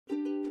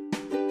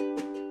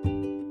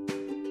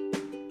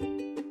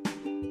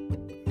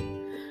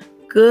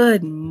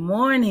Good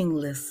morning,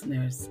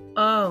 listeners.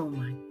 Oh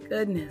my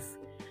goodness.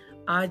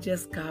 I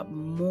just got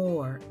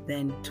more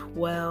than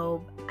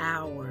 12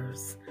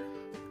 hours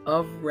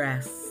of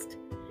rest,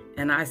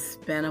 and I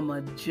spent a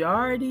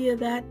majority of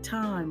that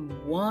time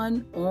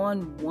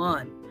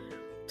one-on-one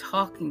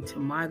talking to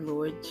my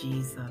Lord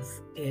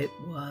Jesus. It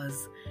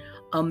was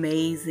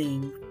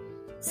amazing.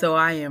 So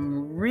I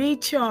am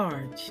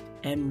recharged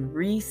and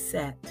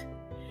reset.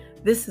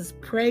 This is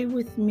Pray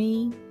With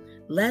Me.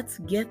 Let's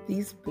get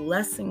these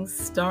blessings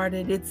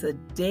started. It's a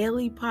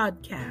daily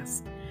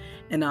podcast,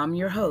 and I'm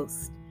your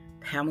host,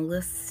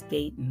 Pamela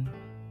Staten.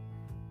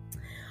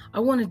 I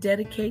want to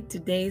dedicate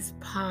today's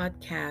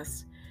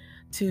podcast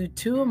to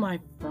two of my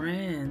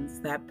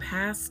friends that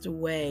passed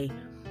away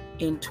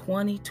in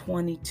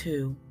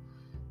 2022.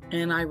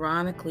 And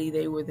ironically,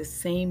 they were the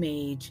same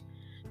age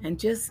and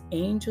just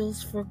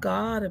angels for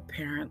God,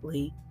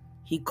 apparently.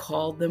 He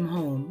called them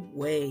home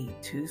way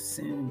too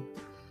soon.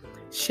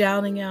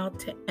 Shouting out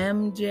to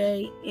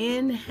MJ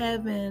in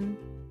heaven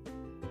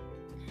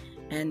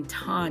and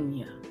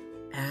Tanya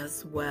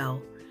as well.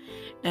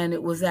 And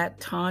it was at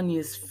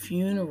Tanya's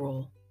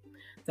funeral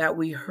that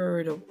we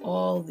heard of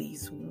all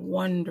these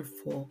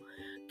wonderful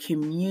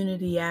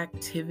community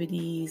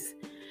activities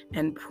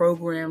and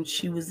programs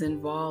she was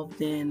involved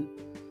in.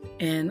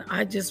 And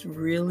I just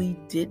really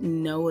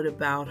didn't know it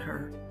about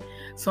her.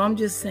 So I'm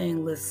just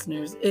saying,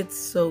 listeners, it's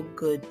so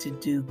good to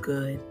do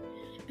good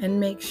and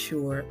make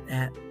sure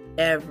that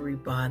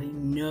everybody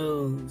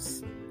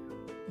knows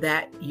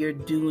that you're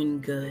doing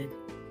good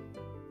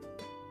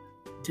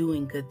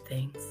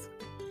things.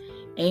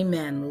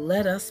 Amen.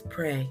 Let us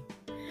pray.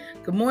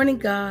 Good morning,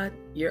 God.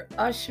 You're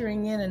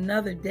ushering in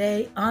another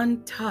day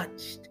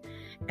untouched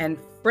and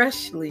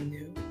freshly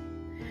new.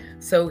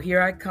 So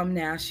here I come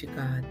to ask you,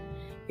 God,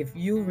 if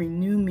you'll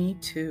renew me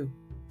too.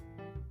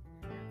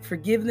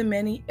 Forgive the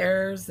many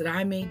errors that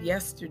I made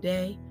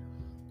yesterday,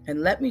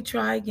 and let me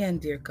try again,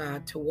 dear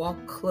God, to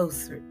walk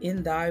closer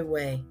in thy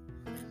way.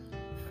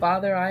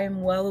 Father, I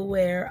am well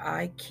aware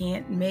I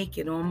can't make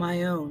it on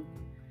my own,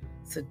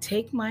 so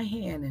take my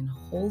hand and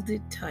hold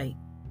it tight,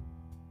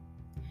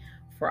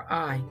 for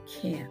I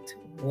can't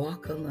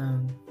walk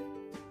alone.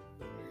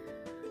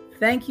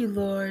 Thank you,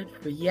 Lord,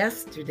 for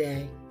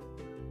yesterday.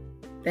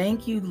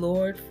 Thank you,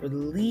 Lord, for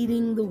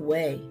leading the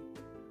way.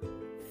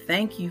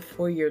 Thank you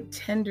for your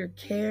tender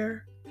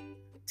care.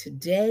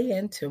 Today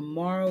and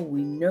tomorrow,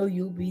 we know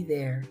you'll be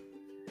there.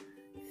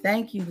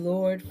 Thank you,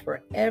 Lord,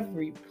 for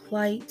every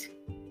plight.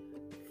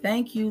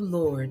 Thank you,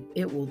 Lord,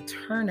 it will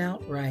turn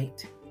out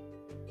right.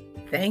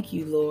 Thank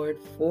you, Lord,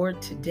 for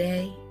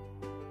today.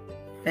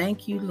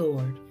 Thank you,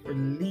 Lord, for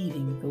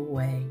leading the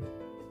way.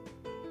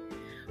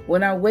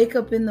 When I wake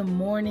up in the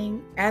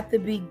morning, at the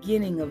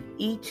beginning of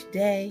each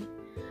day,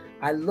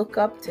 I look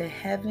up to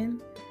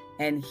heaven,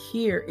 and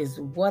here is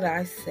what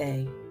I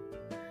say.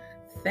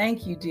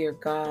 Thank you, dear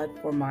God,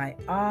 for my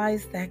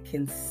eyes that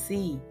can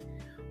see,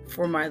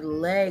 for my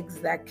legs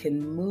that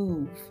can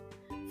move,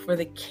 for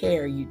the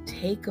care you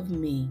take of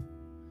me,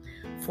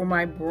 for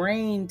my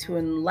brain to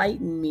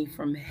enlighten me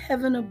from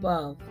heaven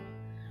above,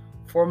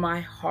 for my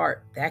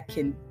heart that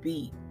can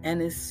beat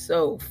and is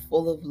so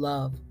full of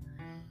love.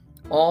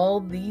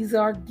 All these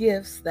are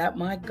gifts that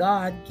my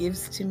God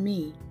gives to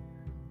me,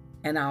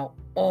 and I'll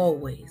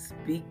always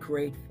be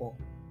grateful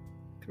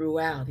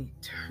throughout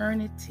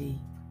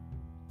eternity.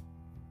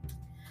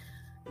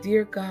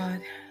 Dear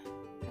God,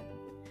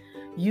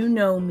 you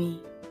know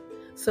me,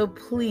 so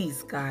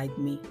please guide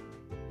me.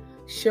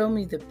 Show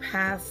me the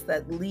paths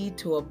that lead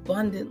to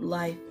abundant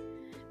life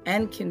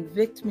and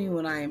convict me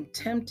when I am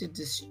tempted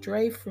to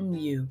stray from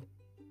you.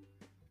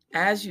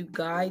 As you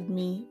guide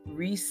me,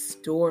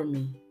 restore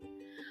me.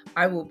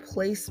 I will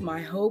place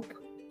my hope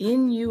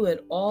in you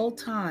at all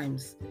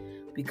times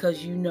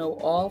because you know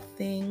all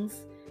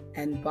things,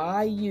 and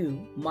by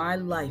you my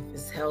life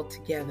is held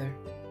together.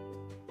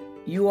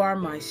 You are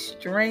my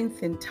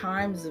strength in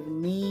times of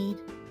need,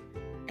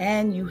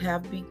 and you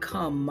have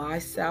become my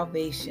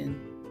salvation.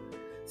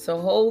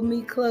 So hold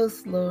me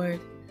close, Lord,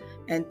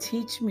 and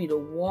teach me to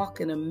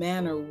walk in a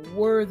manner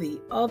worthy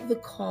of the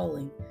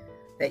calling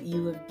that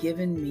you have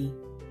given me.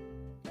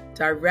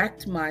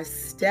 Direct my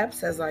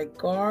steps as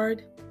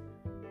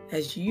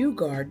you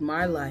guard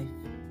my life,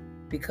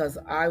 because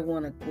I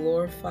want to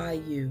glorify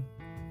you.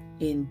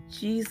 In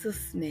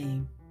Jesus'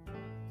 name,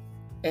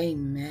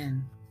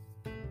 amen.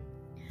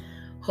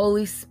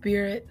 Holy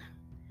Spirit,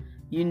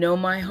 you know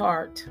my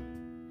heart.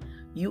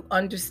 You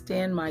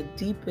understand my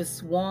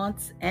deepest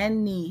wants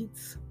and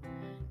needs,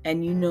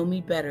 and you know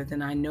me better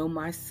than I know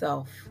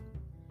myself.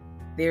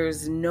 There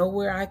is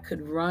nowhere I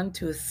could run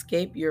to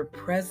escape your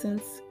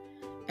presence,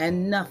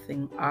 and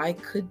nothing I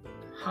could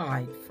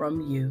hide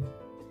from you.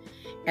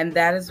 And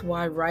that is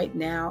why right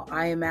now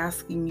I am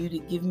asking you to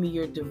give me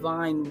your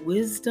divine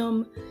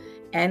wisdom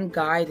and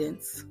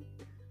guidance.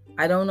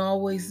 I don't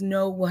always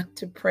know what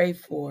to pray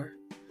for.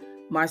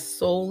 My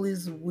soul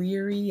is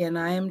weary and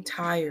I am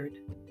tired.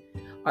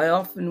 I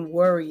often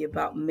worry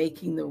about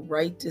making the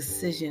right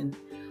decision,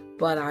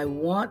 but I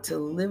want to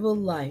live a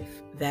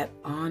life that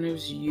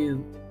honors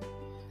you.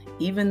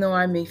 Even though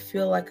I may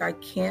feel like I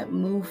can't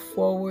move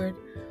forward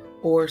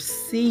or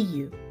see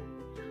you,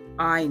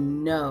 I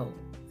know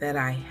that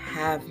I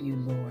have you,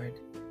 Lord.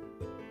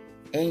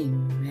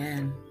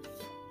 Amen.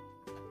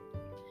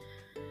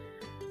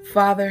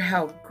 Father,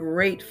 how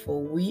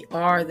grateful we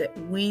are that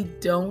we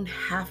don't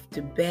have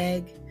to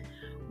beg,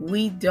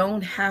 we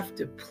don't have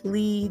to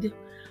plead,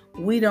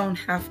 we don't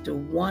have to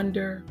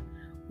wonder,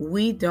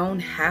 we don't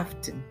have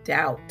to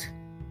doubt.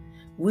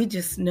 We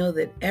just know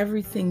that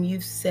everything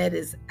you've said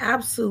is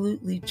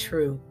absolutely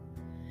true,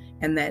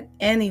 and that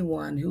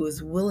anyone who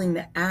is willing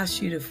to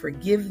ask you to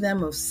forgive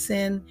them of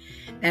sin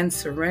and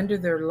surrender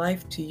their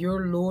life to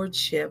your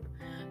lordship,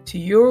 to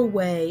your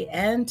way,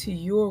 and to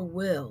your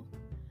will,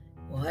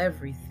 well,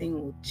 everything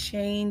will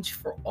change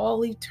for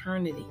all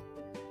eternity.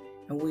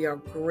 And we are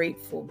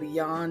grateful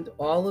beyond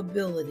all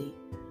ability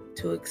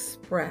to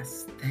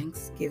express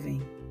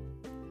thanksgiving.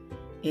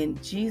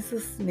 In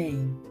Jesus'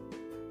 name,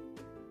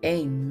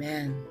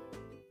 amen.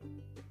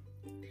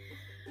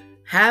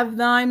 Have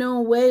thine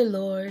own way,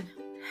 Lord.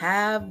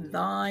 Have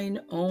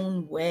thine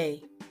own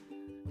way.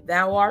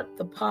 Thou art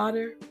the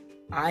potter,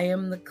 I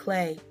am the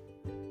clay.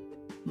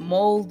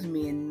 Mold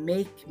me and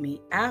make me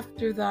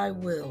after thy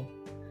will,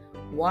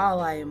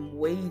 while I am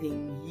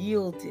waiting,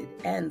 yielded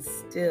and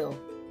still.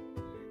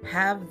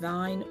 Have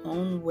thine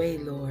own way,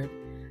 Lord.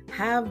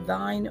 Have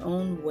thine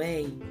own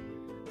way.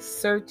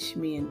 Search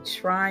me and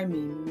try me,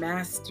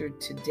 Master,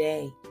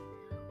 today.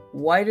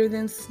 Whiter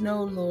than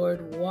snow,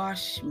 Lord,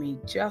 wash me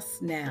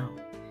just now.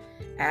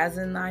 As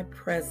in thy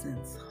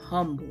presence,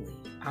 humbly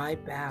I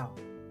bow.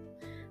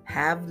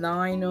 Have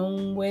thine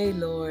own way,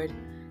 Lord.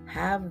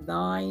 Have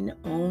thine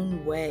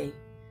own way.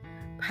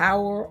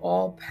 Power,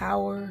 all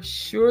power,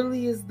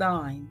 surely is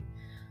thine.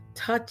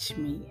 Touch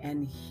me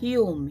and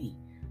heal me,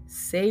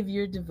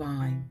 Savior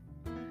divine.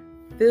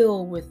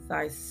 Fill with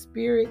thy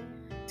spirit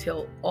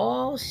till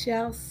all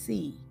shall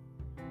see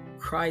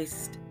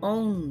Christ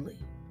only,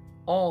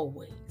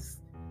 always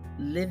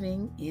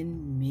living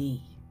in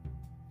me.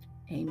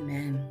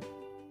 Amen.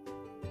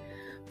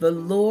 The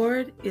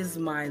Lord is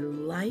my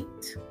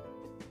light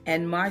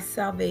and my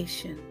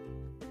salvation.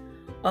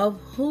 Of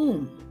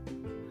whom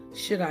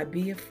should I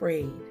be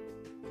afraid?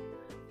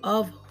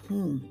 Of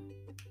whom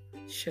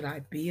should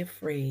I be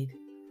afraid?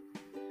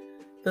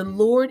 The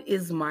Lord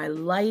is my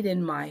light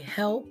and my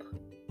help.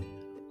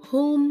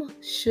 Whom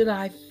should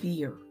I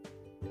fear?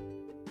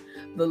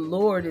 The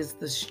Lord is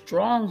the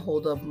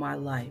stronghold of my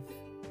life.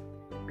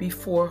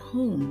 Before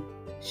whom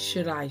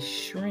should I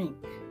shrink?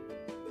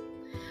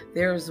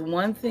 There is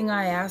one thing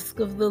I ask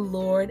of the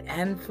Lord,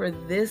 and for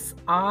this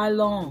I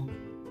long,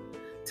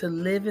 to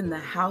live in the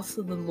house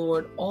of the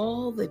Lord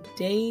all the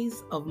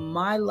days of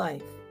my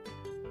life.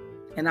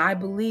 And I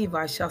believe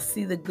I shall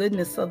see the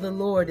goodness of the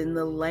Lord in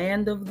the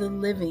land of the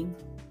living.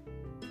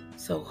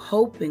 So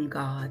hope in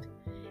God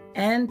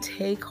and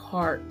take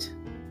heart.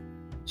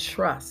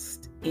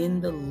 Trust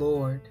in the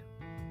Lord.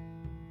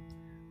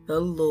 The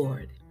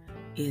Lord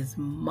is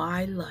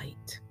my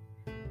light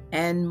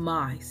and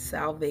my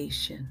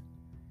salvation.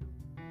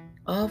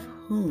 Of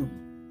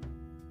whom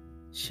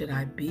should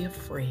I be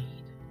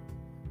afraid?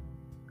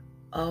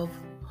 Of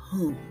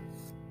whom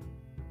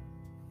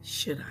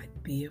should I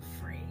be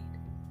afraid?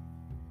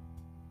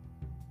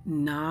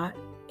 Not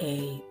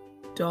a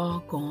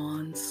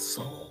doggone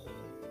soul.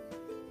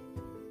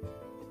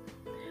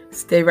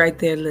 Stay right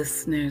there,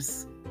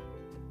 listeners,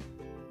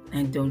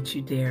 and don't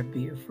you dare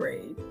be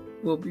afraid.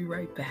 We'll be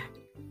right back.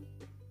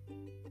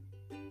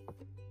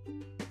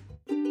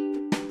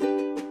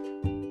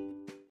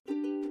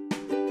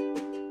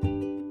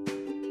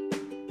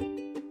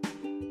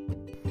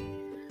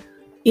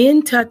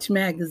 In Touch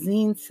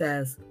magazine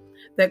says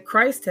that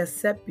Christ has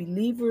set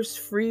believers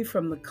free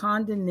from the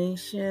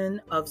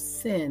condemnation of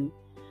sin,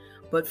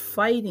 but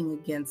fighting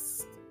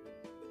against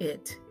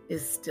it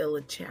is still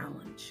a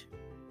challenge.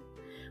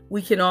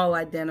 We can all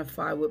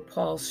identify with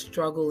Paul's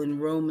struggle in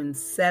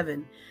Romans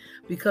 7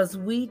 because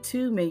we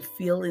too may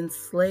feel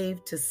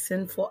enslaved to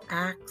sinful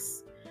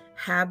acts,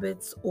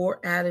 habits,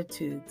 or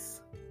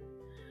attitudes.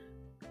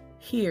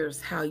 Here's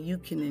how you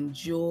can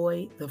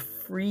enjoy the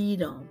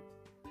freedom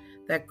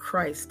that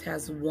Christ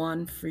has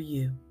won for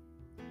you.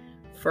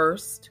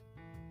 First,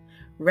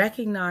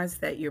 recognize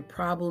that your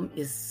problem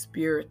is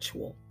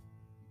spiritual.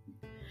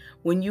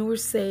 When you were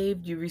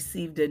saved, you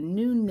received a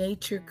new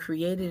nature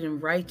created in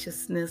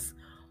righteousness,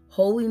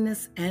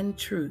 holiness, and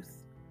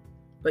truth,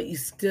 but you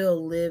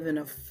still live in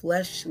a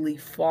fleshly,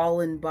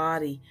 fallen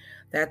body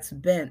that's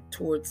bent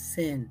towards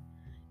sin,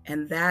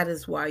 and that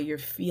is why you're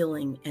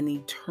feeling an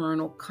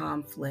eternal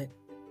conflict.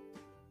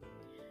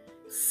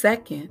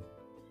 Second,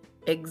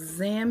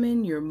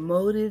 examine your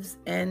motives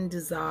and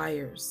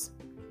desires.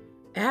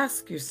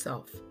 Ask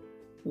yourself,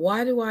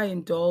 why do I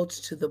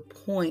indulge to the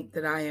point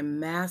that I am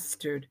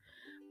mastered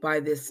by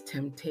this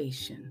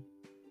temptation?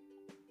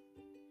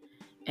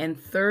 And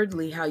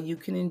thirdly, how you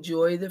can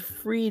enjoy the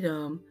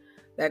freedom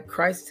that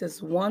Christ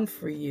has won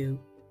for you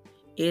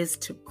is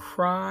to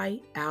cry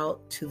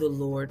out to the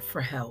Lord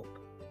for help.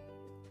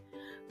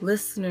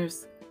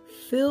 Listeners,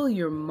 Fill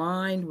your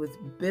mind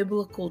with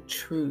biblical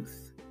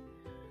truth.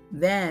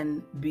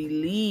 Then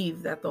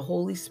believe that the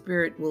Holy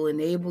Spirit will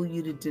enable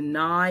you to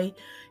deny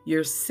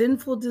your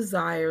sinful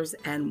desires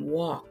and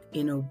walk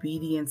in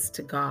obedience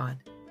to God.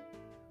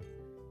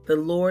 The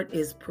Lord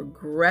is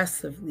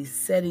progressively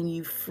setting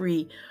you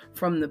free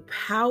from the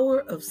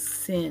power of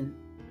sin.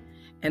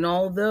 And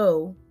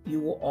although you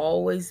will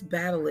always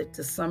battle it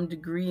to some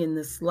degree in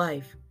this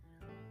life,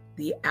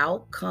 the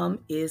outcome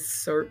is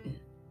certain.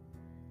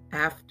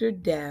 After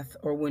death,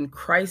 or when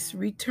Christ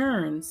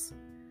returns,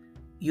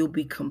 you'll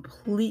be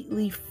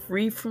completely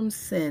free from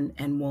sin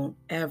and won't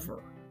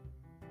ever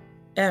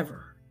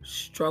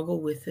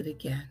struggle with it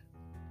again.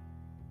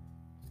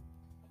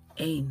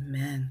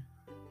 Amen.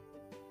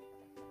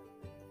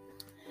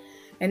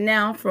 And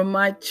now from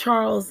my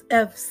Charles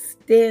F.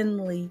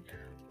 Stanley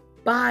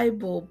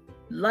Bible,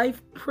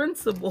 Life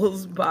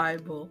Principles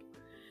Bible,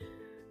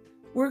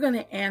 we're going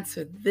to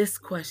answer this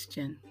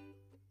question.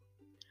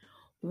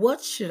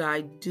 What should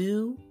I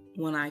do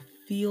when I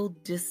feel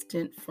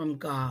distant from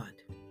God?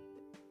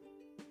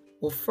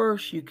 Well,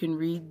 first you can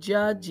read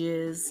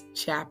Judges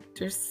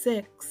chapter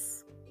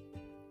 6.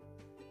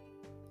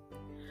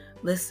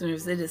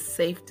 Listeners, it is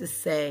safe to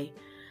say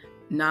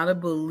not a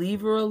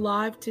believer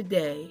alive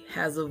today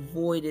has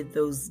avoided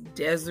those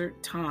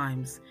desert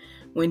times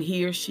when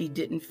he or she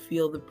didn't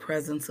feel the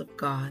presence of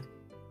God.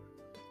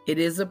 It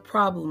is a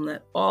problem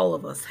that all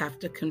of us have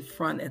to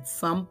confront at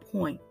some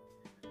point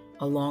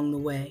along the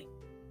way.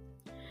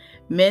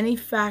 Many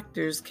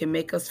factors can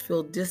make us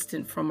feel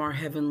distant from our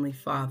Heavenly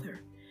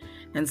Father,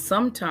 and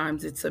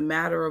sometimes it's a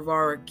matter of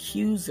our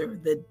accuser,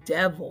 the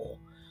devil,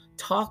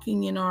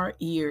 talking in our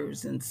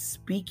ears and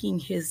speaking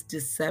his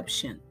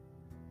deception.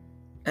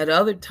 At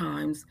other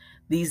times,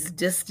 these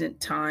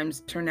distant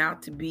times turn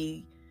out to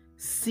be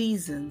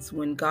seasons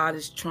when God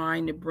is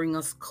trying to bring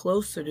us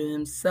closer to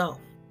Himself.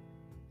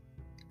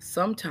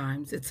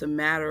 Sometimes it's a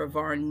matter of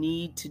our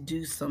need to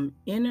do some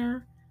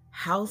inner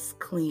house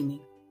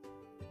cleaning.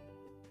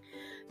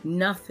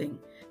 Nothing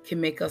can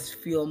make us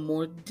feel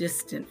more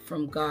distant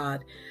from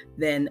God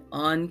than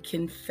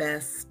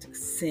unconfessed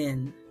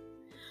sin.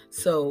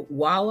 So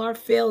while our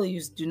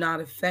failures do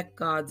not affect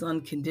God's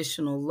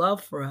unconditional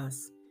love for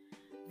us,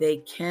 they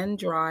can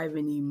drive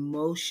an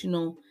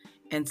emotional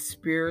and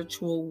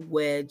spiritual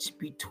wedge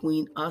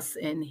between us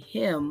and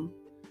Him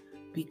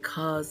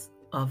because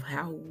of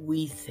how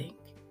we think.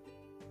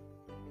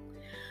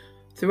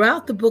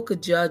 Throughout the book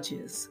of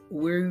Judges,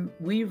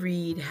 we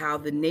read how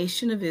the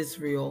nation of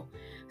Israel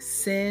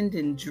sinned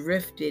and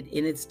drifted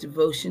in its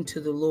devotion to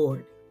the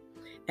Lord.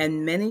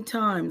 And many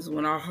times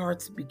when our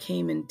hearts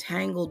became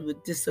entangled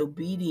with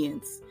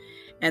disobedience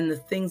and the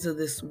things of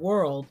this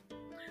world,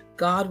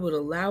 God would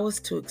allow us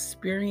to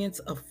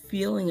experience a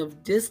feeling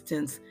of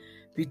distance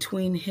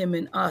between Him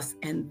and us.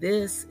 And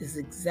this is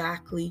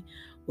exactly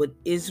what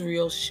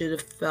Israel should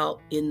have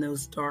felt in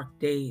those dark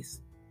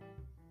days.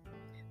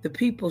 The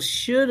people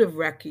should have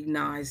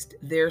recognized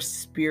their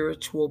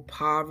spiritual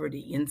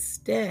poverty.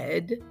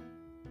 Instead,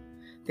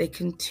 they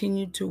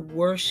continued to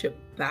worship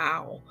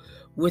Baal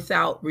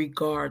without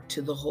regard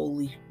to the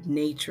holy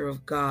nature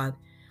of God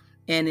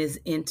and His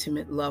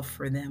intimate love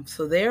for them.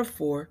 So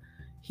therefore,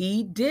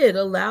 He did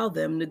allow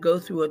them to go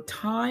through a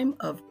time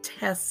of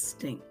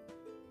testing.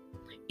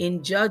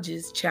 In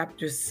Judges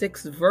chapter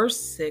 6, verse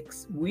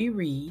 6, we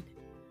read,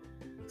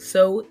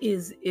 So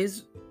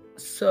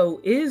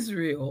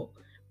Israel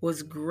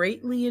was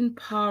greatly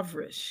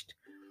impoverished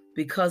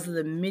because of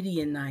the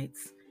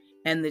Midianites,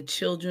 and the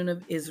children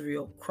of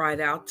Israel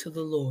cried out to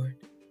the Lord.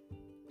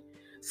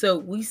 So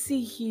we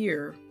see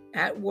here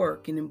at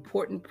work an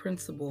important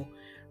principle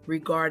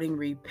regarding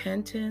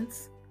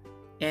repentance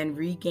and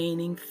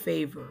regaining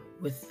favor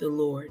with the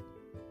Lord.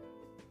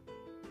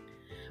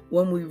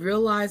 When we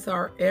realize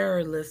our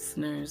error,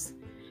 listeners,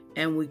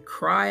 and we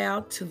cry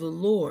out to the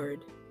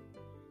Lord,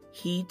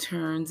 He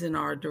turns in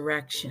our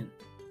direction.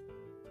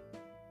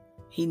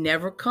 He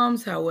never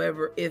comes,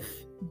 however,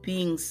 if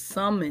being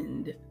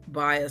summoned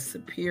by a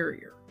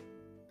superior.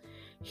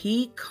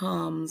 He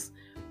comes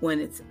when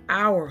it's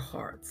our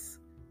hearts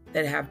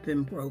that have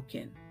been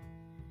broken,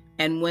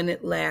 and when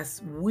at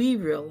last we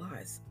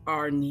realize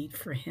our need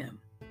for Him.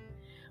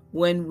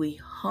 When we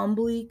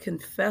humbly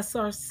confess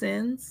our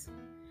sins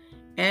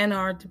and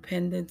our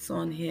dependence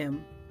on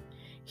Him,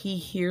 He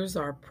hears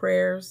our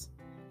prayers,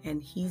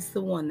 and He's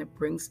the one that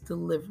brings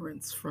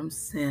deliverance from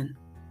sin.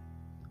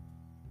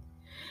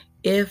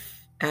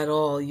 If at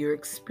all you're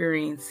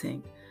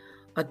experiencing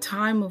a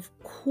time of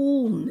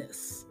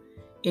coolness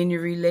in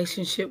your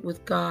relationship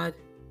with God,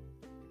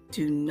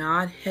 do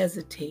not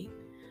hesitate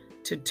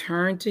to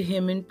turn to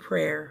Him in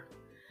prayer,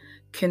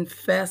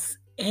 confess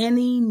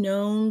any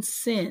known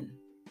sin,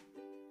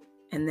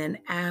 and then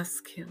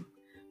ask Him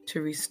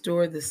to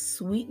restore the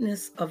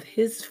sweetness of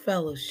His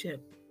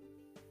fellowship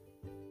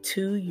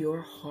to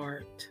your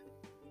heart.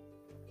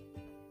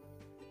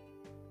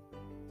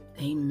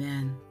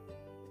 Amen.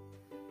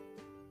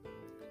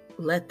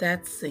 Let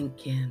that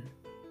sink in.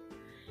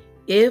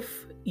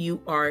 If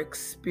you are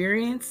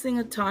experiencing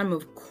a time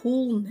of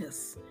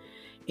coolness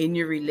In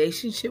your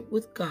relationship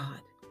with God,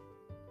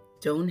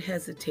 don't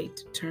hesitate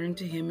to turn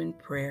to Him in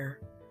prayer.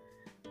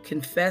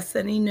 Confess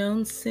any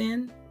known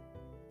sin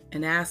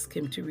and ask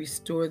Him to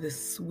restore the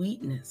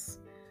sweetness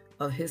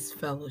of His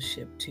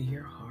fellowship to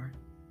your heart.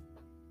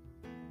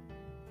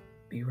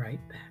 Be right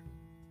back.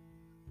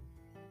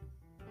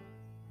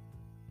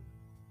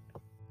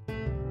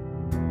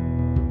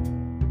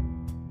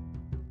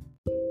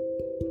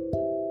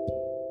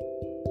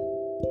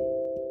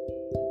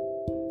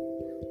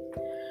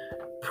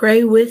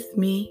 Pray with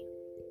me.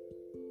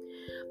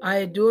 I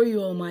adore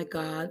you, O my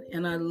God,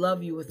 and I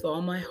love you with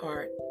all my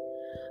heart.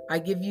 I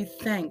give you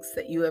thanks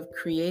that you have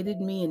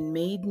created me and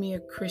made me a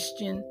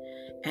Christian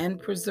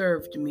and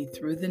preserved me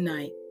through the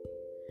night.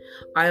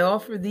 I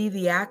offer thee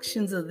the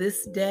actions of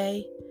this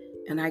day,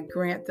 and I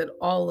grant that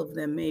all of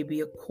them may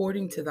be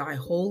according to thy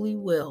holy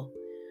will,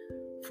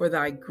 for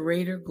thy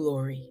greater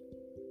glory.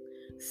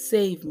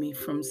 Save me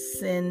from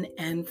sin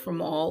and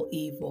from all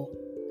evil.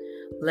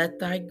 Let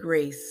thy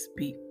grace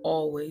be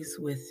always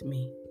with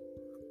me.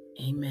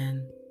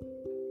 Amen.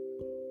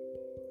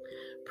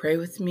 Pray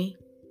with me.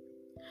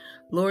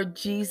 Lord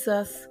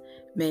Jesus,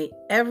 may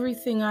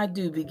everything I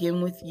do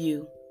begin with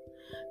you,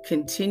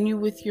 continue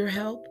with your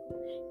help,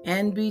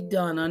 and be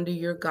done under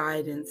your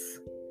guidance.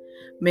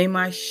 May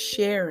my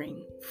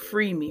sharing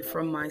free me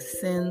from my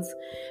sins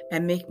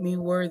and make me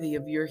worthy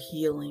of your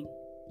healing.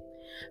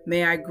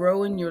 May I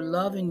grow in your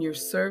love and your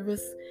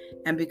service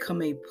and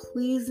become a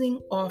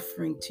pleasing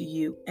offering to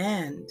you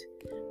and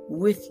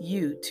with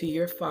you to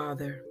your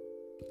Father.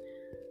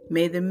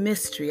 May the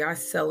mystery I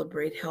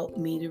celebrate help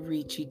me to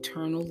reach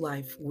eternal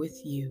life with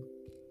you.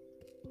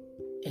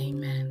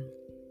 Amen.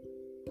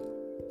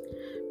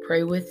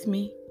 Pray with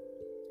me.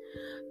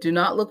 Do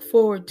not look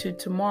forward to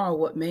tomorrow,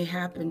 what may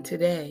happen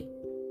today.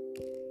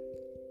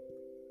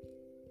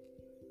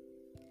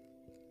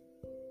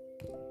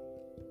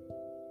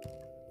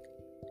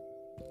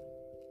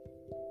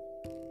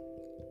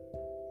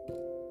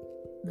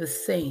 The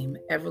same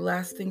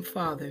everlasting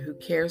Father who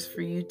cares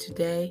for you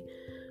today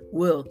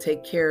will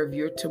take care of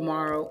your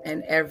tomorrow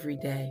and every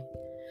day.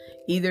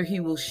 Either He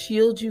will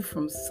shield you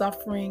from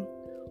suffering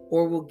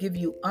or will give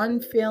you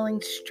unfailing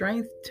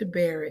strength to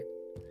bear it.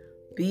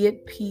 Be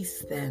at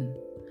peace then.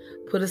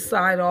 Put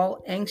aside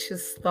all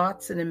anxious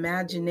thoughts and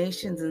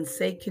imaginations and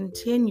say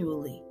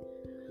continually,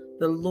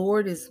 the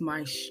Lord is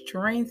my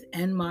strength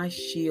and my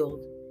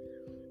shield.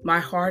 My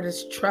heart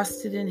is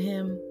trusted in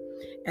Him,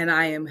 and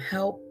I am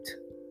helped.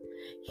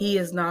 He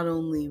is not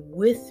only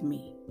with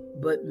me,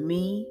 but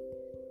me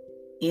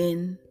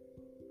in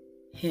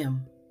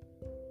Him.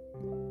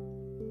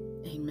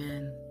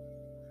 Amen.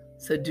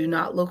 So do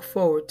not look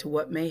forward to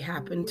what may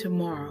happen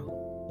tomorrow.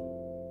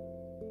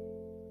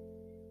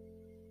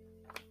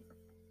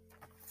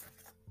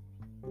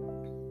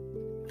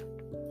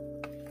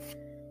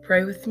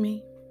 Pray with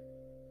me.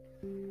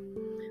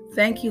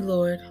 Thank you,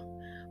 Lord,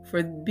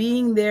 for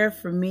being there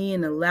for me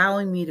and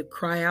allowing me to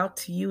cry out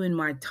to you in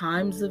my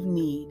times of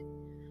need.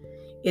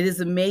 It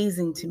is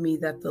amazing to me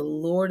that the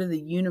Lord of the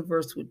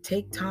universe would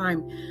take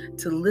time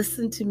to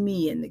listen to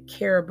me and to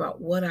care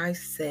about what I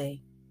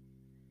say.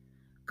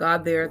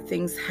 God, there are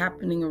things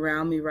happening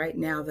around me right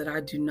now that I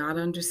do not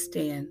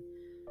understand.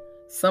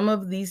 Some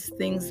of these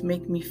things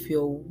make me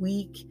feel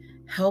weak,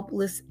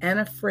 helpless, and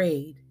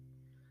afraid.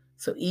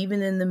 So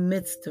even in the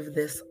midst of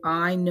this,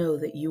 I know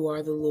that you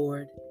are the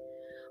Lord.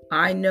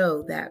 I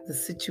know that the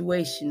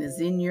situation is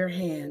in your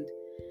hand,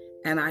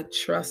 and I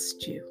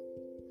trust you.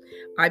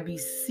 I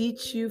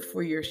beseech you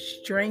for your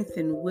strength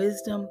and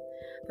wisdom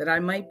that I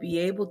might be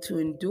able to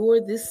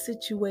endure this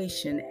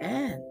situation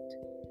and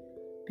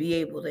be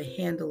able to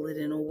handle it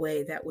in a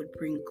way that would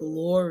bring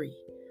glory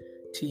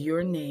to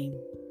your name.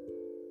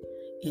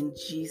 In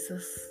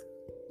Jesus'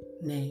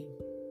 name,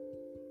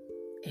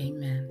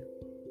 amen.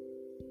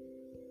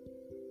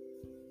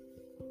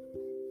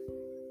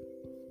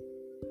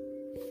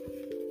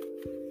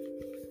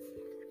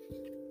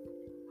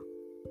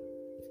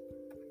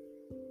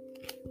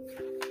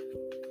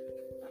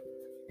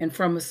 And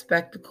from a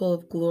spectacle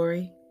of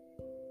glory,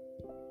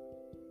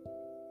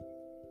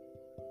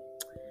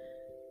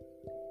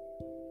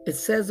 it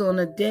says, on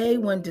a day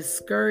when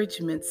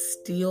discouragement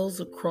steals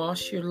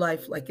across your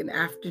life like an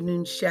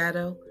afternoon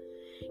shadow,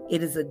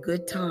 it is a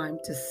good time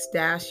to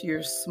stash your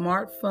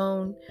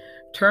smartphone,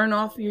 turn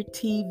off your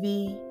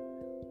TV,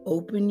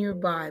 open your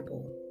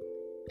Bible,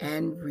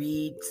 and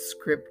read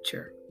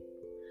scripture.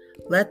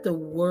 Let the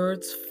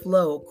words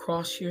flow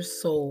across your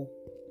soul.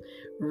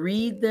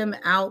 Read them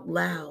out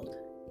loud.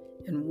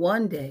 And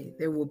one day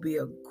there will be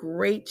a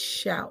great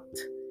shout,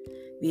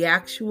 the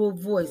actual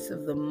voice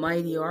of the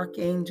mighty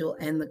archangel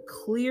and the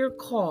clear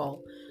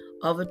call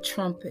of a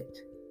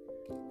trumpet.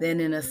 Then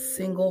in a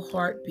single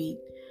heartbeat,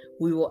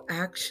 we will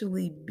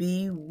actually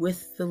be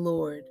with the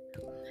Lord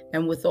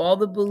and with all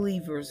the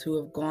believers who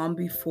have gone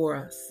before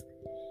us.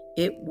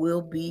 It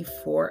will be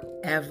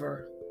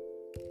forever.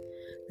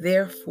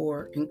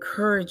 Therefore,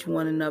 encourage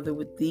one another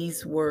with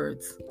these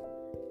words.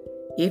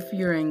 If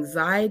your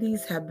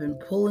anxieties have been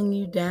pulling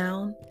you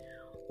down,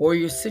 or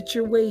your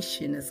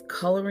situation is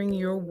coloring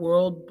your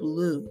world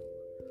blue,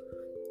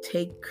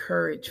 take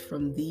courage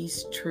from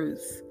these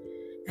truths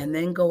and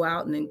then go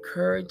out and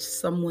encourage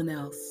someone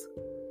else.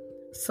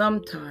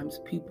 Sometimes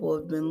people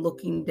have been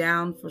looking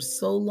down for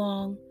so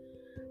long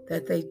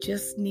that they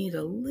just need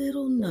a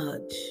little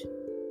nudge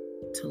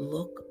to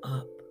look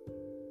up.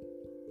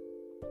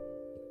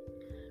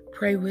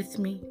 Pray with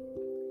me.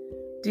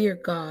 Dear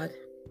God,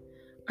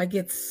 I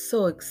get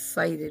so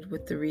excited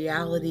with the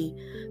reality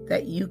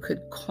that you could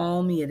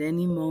call me at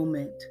any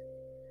moment.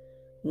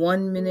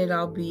 1 minute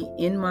I'll be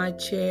in my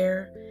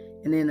chair,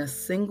 and in a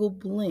single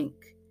blink,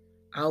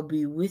 I'll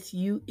be with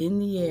you in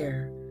the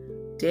air,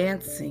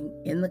 dancing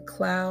in the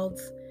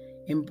clouds,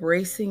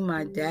 embracing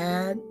my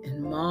dad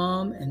and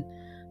mom and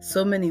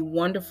so many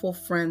wonderful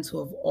friends who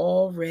have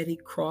already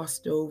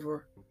crossed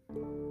over.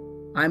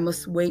 I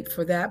must wait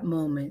for that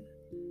moment,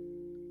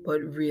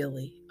 but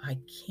really, I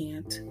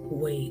can't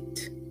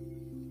wait.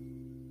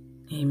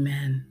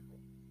 Amen.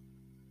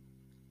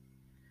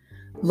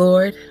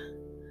 Lord,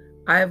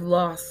 I have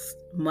lost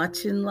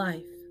much in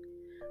life,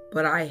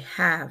 but I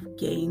have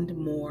gained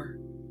more.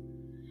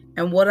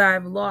 And what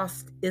I've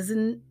lost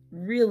isn't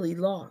really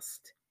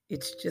lost.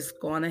 It's just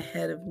gone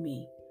ahead of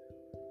me.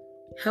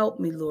 Help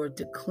me, Lord,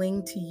 to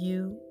cling to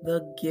you,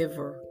 the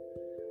giver,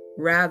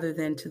 rather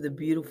than to the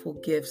beautiful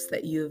gifts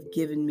that you have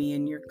given me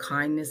in your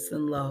kindness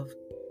and love.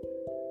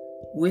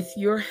 With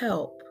your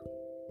help,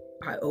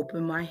 I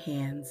open my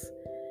hands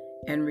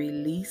and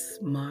release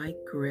my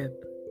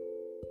grip.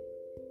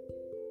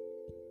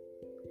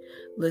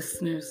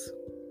 Listeners,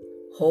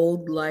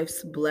 hold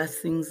life's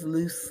blessings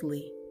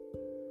loosely.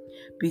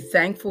 Be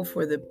thankful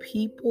for the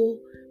people,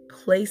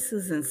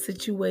 places, and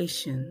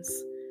situations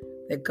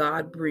that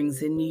God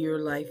brings into your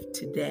life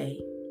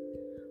today,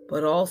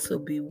 but also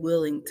be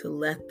willing to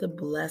let the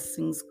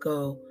blessings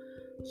go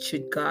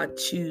should God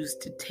choose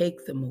to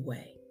take them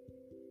away.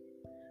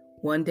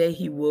 One day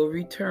he will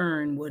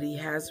return what he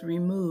has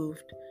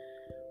removed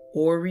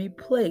or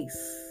replace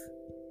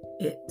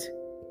it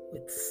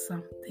with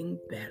something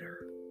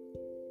better.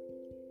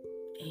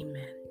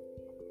 Amen.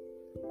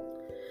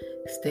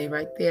 Stay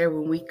right there.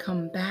 When we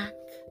come back,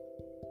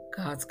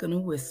 God's going to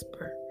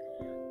whisper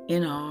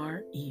in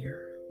our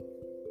ear.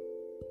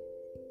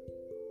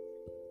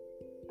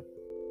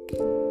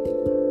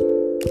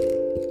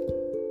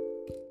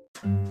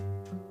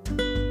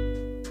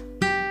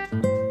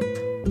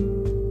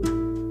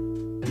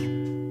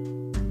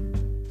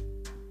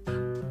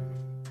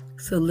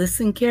 So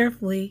listen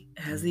carefully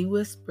as he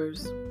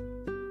whispers.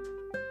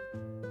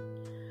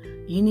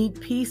 You need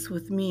peace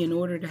with me in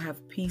order to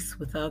have peace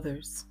with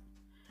others.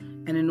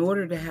 And in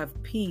order to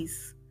have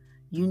peace,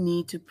 you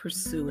need to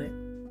pursue it.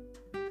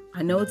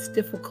 I know it's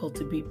difficult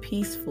to be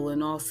peaceful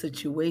in all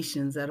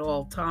situations at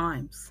all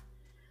times.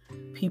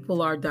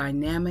 People are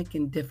dynamic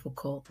and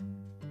difficult.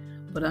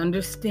 But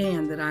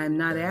understand that I am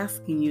not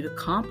asking you to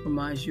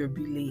compromise your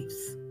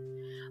beliefs.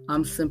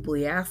 I'm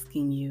simply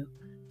asking you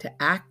to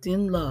act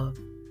in love,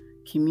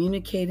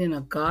 communicate in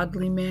a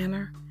godly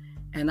manner,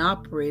 and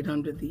operate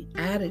under the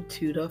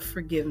attitude of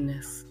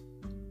forgiveness.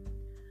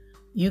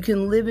 You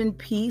can live in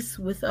peace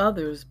with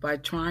others by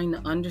trying to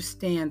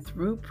understand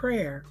through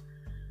prayer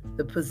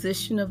the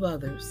position of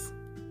others,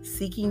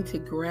 seeking to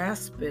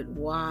grasp it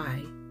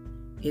why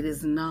it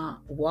is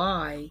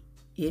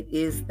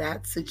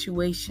that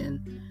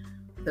situation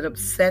that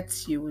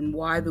upsets you and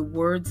why the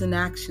words and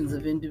actions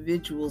of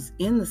individuals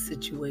in the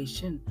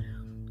situation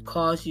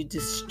cause you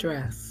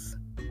distress.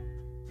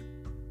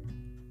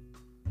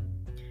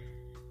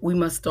 We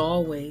must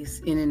always,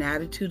 in an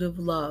attitude of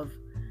love,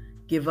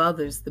 give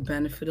others the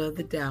benefit of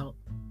the doubt.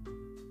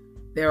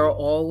 There are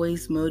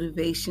always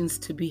motivations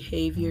to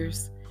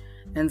behaviors,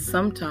 and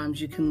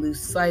sometimes you can lose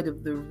sight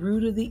of the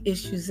root of the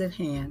issues at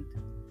hand.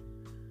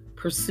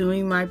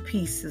 Pursuing my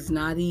peace is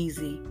not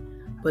easy,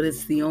 but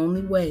it's the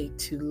only way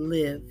to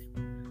live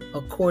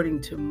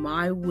according to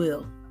my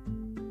will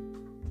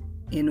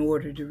in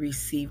order to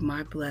receive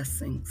my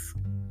blessings.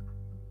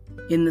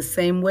 In the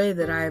same way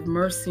that I have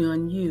mercy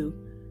on you,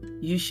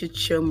 you should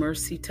show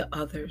mercy to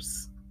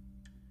others.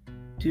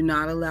 Do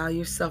not allow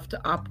yourself to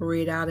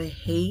operate out of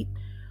hate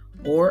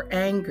or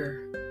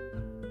anger,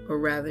 but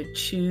rather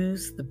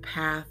choose the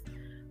path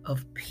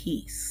of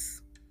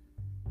peace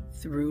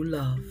through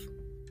love.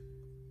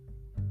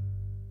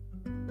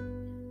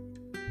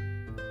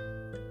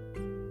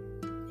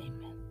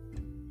 Amen.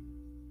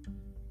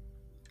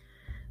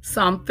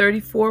 Psalm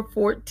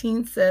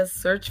 34:14 says,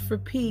 "Search for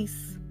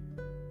peace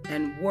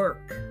and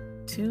work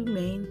to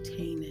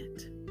maintain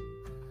it."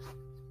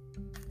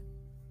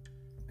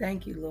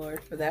 Thank you,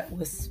 Lord, for that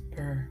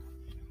whisper.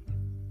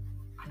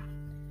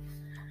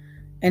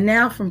 And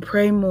now from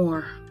Pray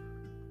More.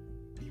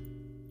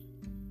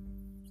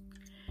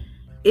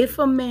 If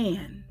a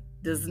man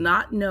does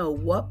not know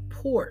what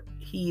port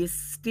he is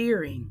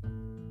steering,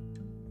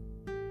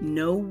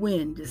 no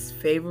wind is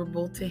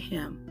favorable to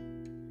him,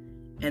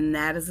 and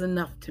that is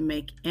enough to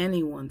make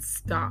anyone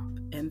stop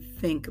and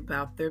think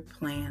about their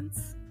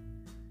plans.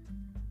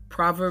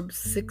 Proverbs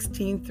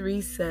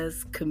 16:3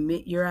 says,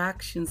 commit your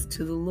actions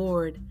to the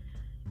Lord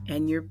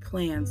and your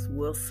plans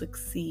will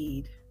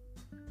succeed.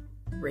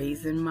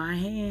 Raising my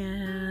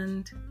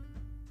hand.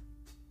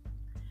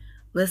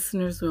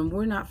 Listeners, when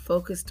we're not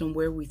focused on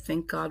where we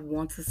think God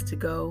wants us to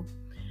go,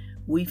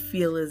 we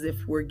feel as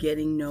if we're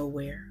getting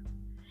nowhere.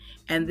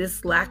 And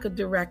this lack of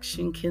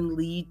direction can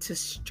lead to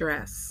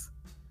stress.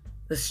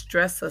 The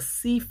stress a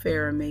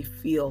seafarer may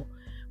feel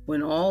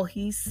when all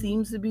he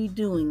seems to be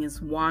doing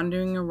is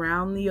wandering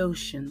around the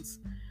oceans,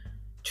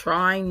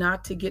 trying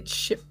not to get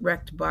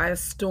shipwrecked by a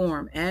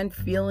storm and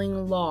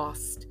feeling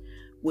lost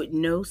with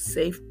no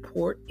safe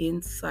port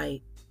in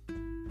sight.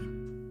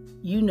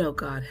 You know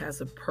God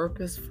has a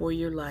purpose for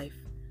your life,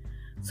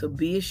 so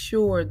be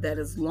assured that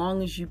as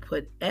long as you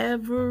put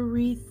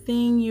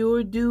everything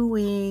you're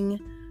doing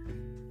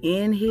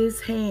in His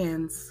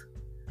hands,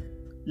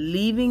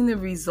 leaving the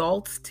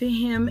results to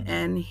Him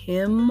and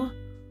Him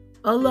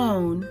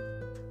alone,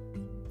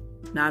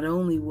 not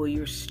only will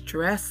your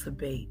stress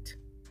abate,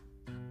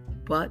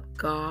 but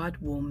God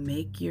will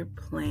make your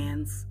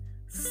plans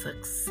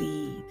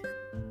succeed.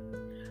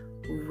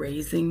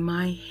 Raising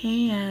my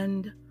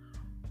hand.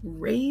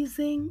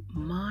 Raising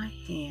my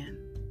hand.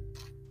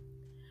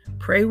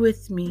 Pray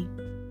with me.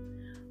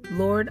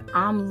 Lord,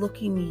 I'm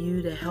looking to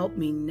you to help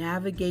me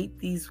navigate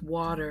these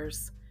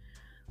waters.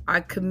 I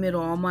commit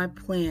all my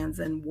plans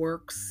and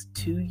works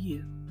to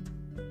you.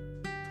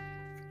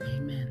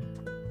 Amen.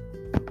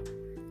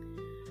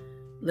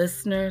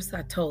 Listeners,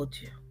 I told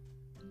you,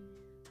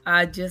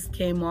 I just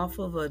came off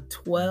of a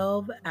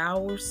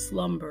 12-hour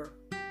slumber.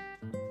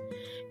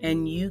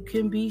 And you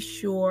can be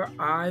sure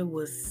I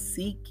was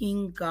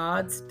seeking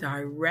God's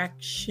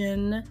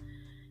direction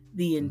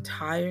the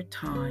entire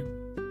time.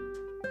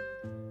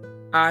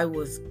 I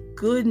was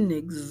good and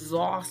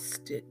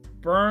exhausted,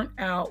 burnt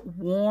out,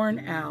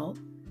 worn out.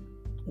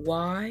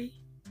 Why?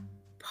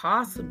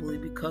 Possibly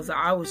because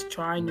I was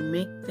trying to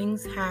make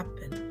things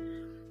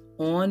happen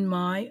on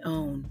my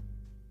own.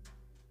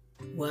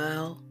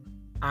 Well,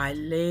 I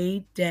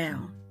laid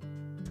down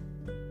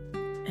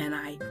and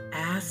I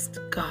asked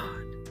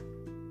God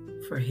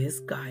for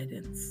His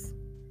guidance.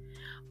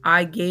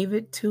 I gave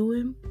it to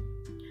Him.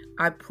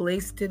 I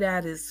placed it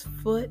at His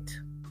foot.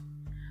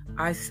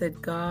 I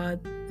said,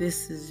 God,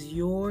 this is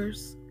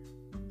yours.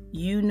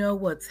 You know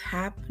what's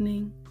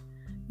happening.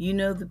 You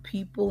know the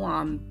people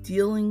I'm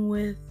dealing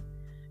with.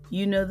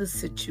 You know the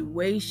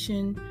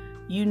situation.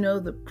 You know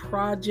the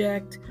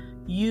project.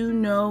 You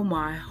know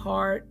my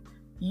heart.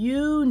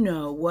 You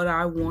know what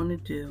I want to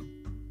do.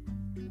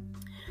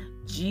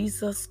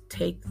 Jesus,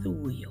 take the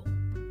wheel.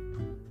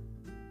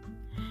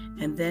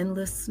 And then,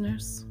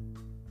 listeners,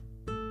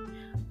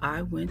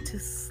 I went to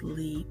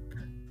sleep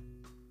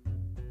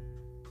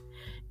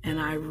and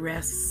I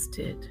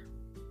rested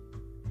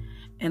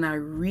and I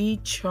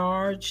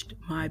recharged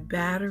my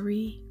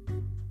battery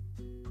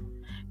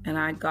and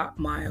I got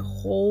my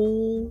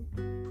whole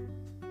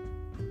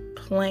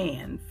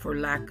plan, for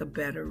lack of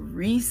better,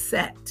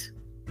 reset.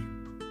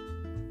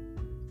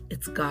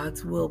 It's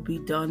God's will be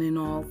done in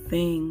all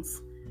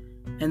things.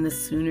 And the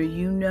sooner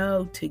you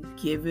know to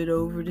give it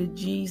over to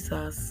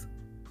Jesus,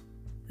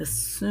 the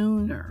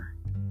sooner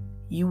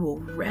you will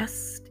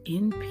rest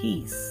in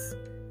peace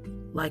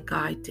like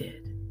I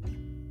did.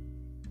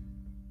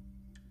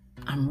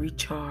 I'm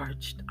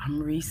recharged,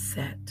 I'm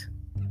reset,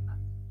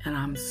 and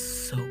I'm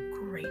so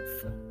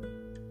grateful.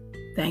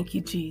 Thank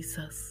you,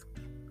 Jesus.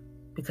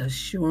 Because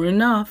sure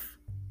enough,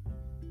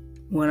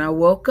 when I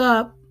woke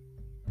up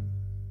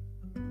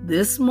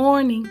this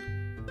morning,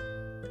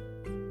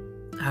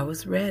 I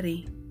was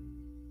ready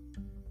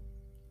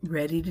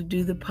to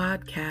do the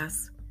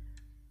podcast,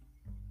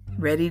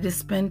 ready to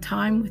spend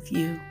time with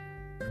you,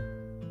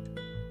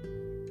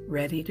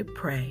 ready to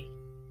pray,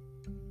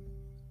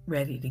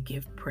 ready to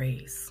give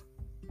praise.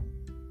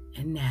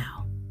 And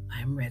now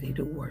I'm ready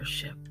to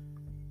worship.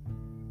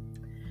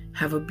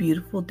 Have a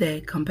beautiful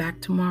day. Come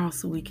back tomorrow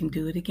so we can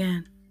do it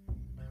again.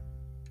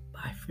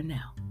 Bye for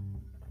now.